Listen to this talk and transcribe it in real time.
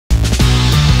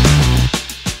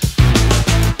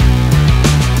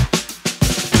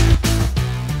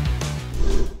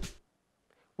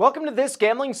Welcome to this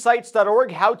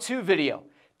gamblingsites.org how-to video.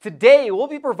 Today we'll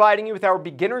be providing you with our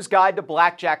beginner's guide to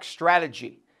blackjack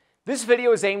strategy. This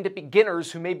video is aimed at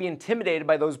beginners who may be intimidated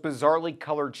by those bizarrely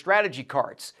colored strategy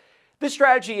cards. This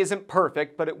strategy isn't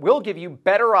perfect, but it will give you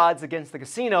better odds against the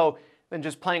casino than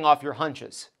just playing off your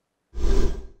hunches.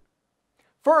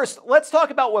 First, let's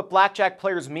talk about what blackjack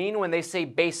players mean when they say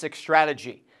basic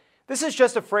strategy. This is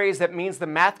just a phrase that means the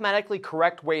mathematically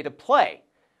correct way to play.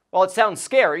 While it sounds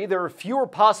scary, there are fewer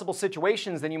possible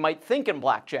situations than you might think in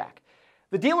blackjack.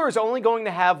 The dealer is only going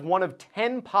to have one of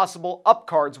 10 possible up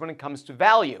cards when it comes to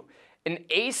value, an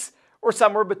ace or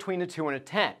somewhere between a 2 and a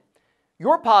 10.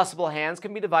 Your possible hands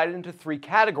can be divided into 3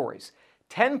 categories: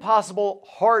 10 possible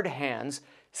hard hands,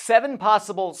 7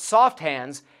 possible soft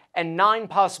hands, and 9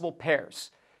 possible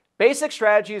pairs. Basic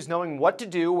strategy is knowing what to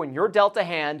do when you're dealt a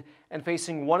hand and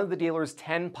facing one of the dealer's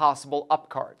 10 possible up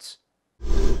cards.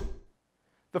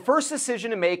 The first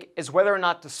decision to make is whether or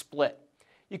not to split.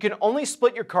 You can only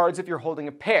split your cards if you're holding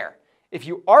a pair. If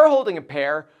you are holding a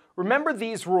pair, remember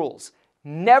these rules.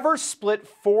 Never split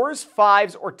 4s,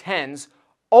 5s, or 10s.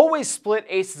 Always split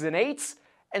aces and 8s,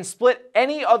 and split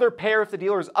any other pair if the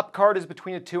dealer's up card is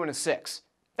between a 2 and a 6.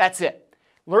 That's it.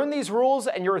 Learn these rules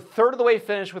and you're a third of the way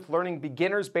finished with learning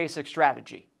beginner's basic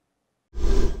strategy.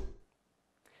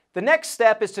 The next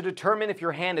step is to determine if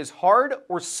your hand is hard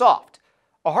or soft.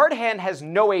 A hard hand has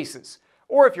no aces,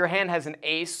 or if your hand has an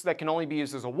ace, that can only be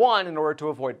used as a 1 in order to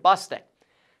avoid busting.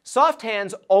 Soft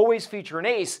hands always feature an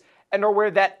ace and are where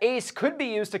that ace could be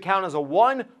used to count as a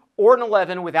 1 or an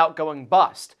 11 without going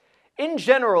bust. In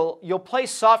general, you'll play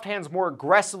soft hands more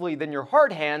aggressively than your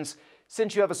hard hands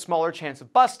since you have a smaller chance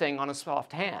of busting on a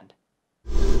soft hand.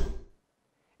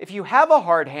 If you have a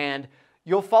hard hand,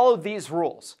 you'll follow these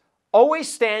rules.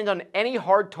 Always stand on any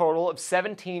hard total of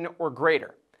 17 or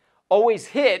greater. Always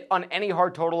hit on any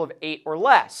hard total of 8 or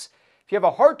less. If you have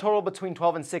a hard total between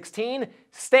 12 and 16,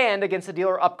 stand against the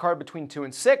dealer up card between 2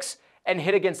 and 6 and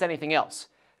hit against anything else.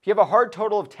 If you have a hard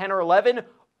total of 10 or 11,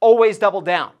 always double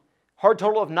down. Hard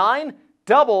total of 9,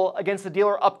 double against the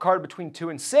dealer up card between 2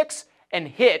 and 6 and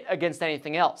hit against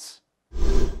anything else.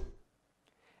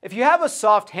 If you have a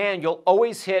soft hand, you'll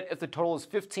always hit if the total is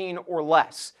 15 or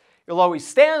less. You'll always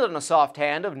stand on a soft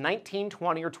hand of 19,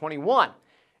 20, or 21.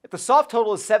 If the soft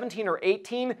total is 17 or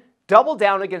 18, double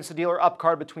down against the dealer up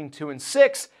card between 2 and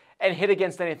 6 and hit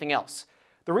against anything else.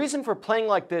 The reason for playing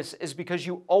like this is because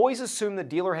you always assume the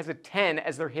dealer has a 10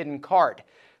 as their hidden card.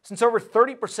 Since over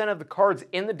 30% of the cards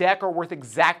in the deck are worth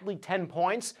exactly 10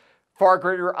 points, far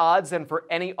greater odds than for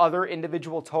any other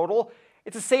individual total,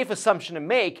 it's a safe assumption to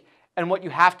make and what you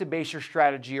have to base your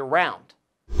strategy around.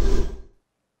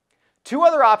 2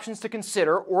 other options to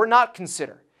consider or not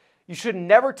consider. You should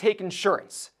never take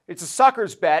insurance. It's a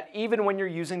sucker's bet even when you're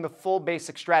using the full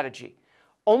basic strategy.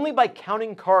 Only by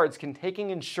counting cards can taking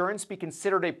insurance be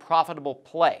considered a profitable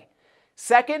play.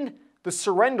 Second, the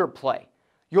surrender play.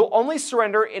 You'll only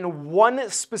surrender in one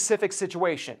specific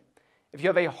situation. If you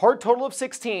have a hard total of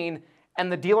 16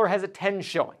 and the dealer has a 10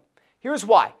 showing. Here's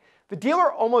why. The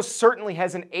dealer almost certainly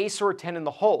has an ace or a 10 in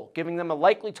the hole, giving them a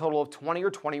likely total of 20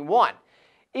 or 21.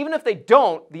 Even if they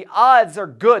don't, the odds are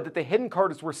good that the hidden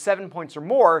card is worth 7 points or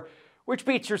more, which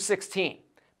beats your 16.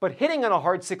 But hitting on a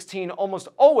hard 16 almost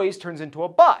always turns into a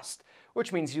bust,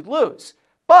 which means you lose.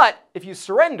 But if you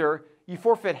surrender, you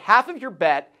forfeit half of your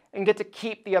bet and get to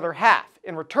keep the other half.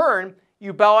 In return,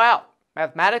 you bow out.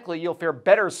 Mathematically, you'll fare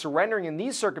better surrendering in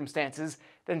these circumstances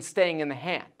than staying in the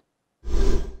hand.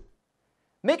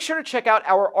 Make sure to check out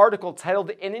our article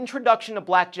titled An Introduction to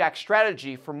Blackjack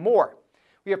Strategy for more.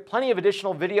 We have plenty of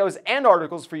additional videos and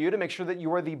articles for you to make sure that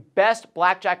you are the best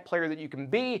blackjack player that you can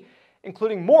be,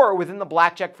 including more within the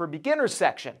Blackjack for Beginners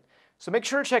section. So make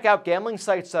sure to check out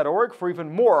gamblingsites.org for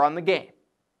even more on the game.